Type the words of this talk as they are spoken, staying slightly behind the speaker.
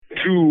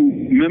To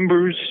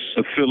members,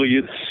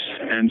 affiliates,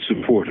 and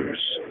supporters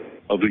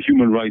of the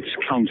Human Rights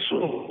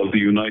Council of the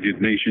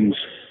United Nations,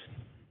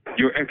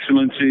 Your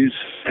Excellencies,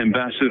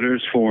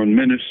 ambassadors, foreign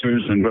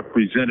ministers, and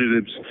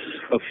representatives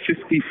of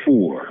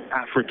 54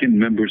 African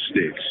member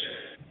states,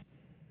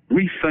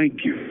 we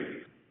thank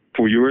you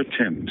for your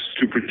attempts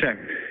to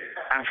protect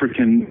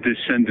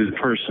African-descended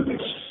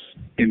persons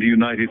in the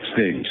United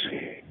States,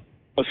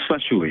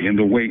 especially in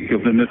the wake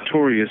of the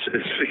notorious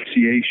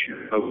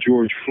asphyxiation of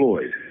George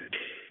Floyd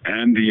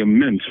and the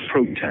immense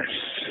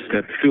protests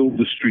that filled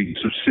the streets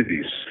of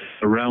cities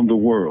around the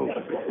world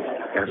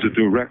as a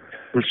direct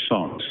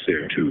response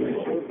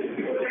thereto.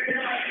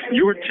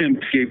 Your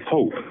attempt gave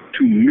hope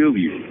to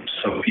millions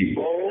of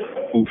people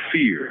who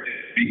feared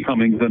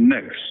becoming the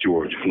next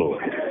George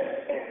Floyd.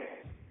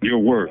 Your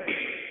work,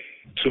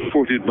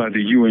 supported by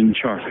the UN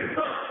Charter,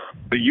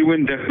 the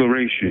UN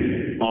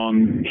Declaration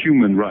on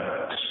Human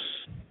Rights,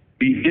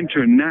 the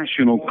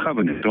International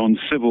Covenant on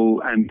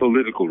Civil and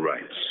Political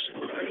Rights,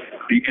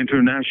 the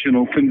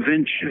International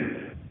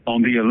Convention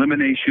on the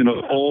Elimination of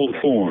All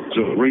Forms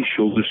of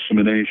Racial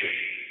Discrimination,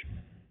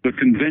 the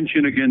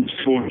Convention Against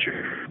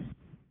Torture,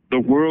 the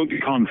World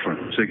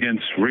Conference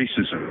Against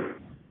Racism,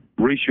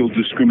 Racial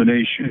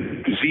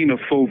Discrimination,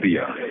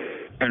 Xenophobia,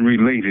 and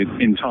Related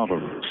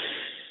Intolerance,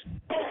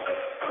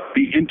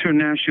 the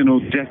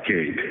International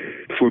Decade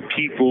for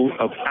People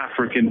of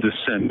African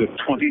Descent of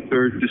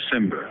 23rd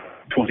December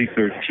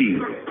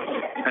 2013,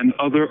 and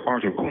other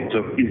articles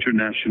of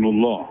international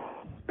law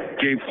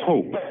gave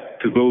hope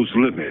to those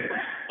living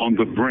on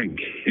the brink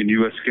in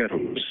U.S.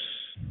 ghettos,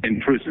 in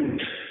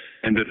prisons,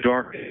 and the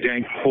dark,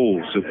 dank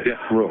holes of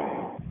death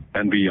row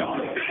and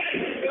beyond.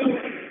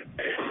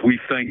 We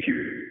thank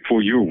you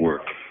for your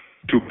work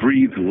to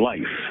breathe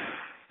life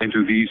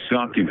into these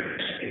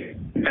documents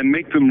and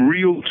make them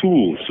real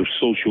tools of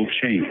social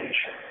change.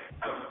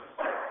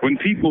 When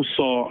people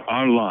saw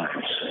our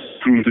lives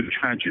through the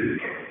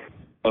tragedy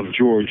of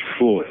George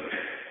Floyd,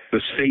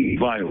 the state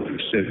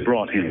violence that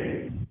brought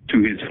him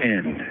to his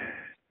end,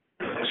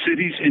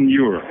 cities in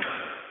Europe,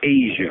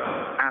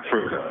 Asia,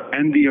 Africa,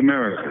 and the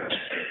Americas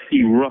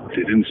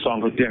erupted in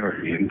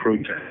solidarity and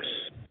protest.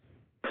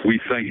 We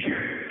thank you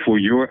for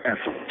your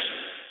efforts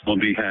on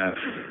behalf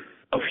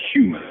of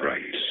human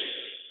rights.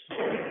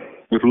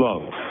 With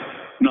love,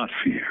 not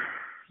fear.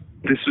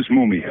 This is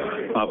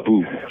Mumia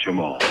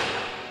Abu-Jamal.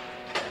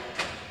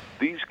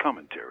 These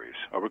commentaries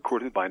are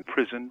recorded by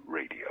Prison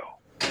Radio.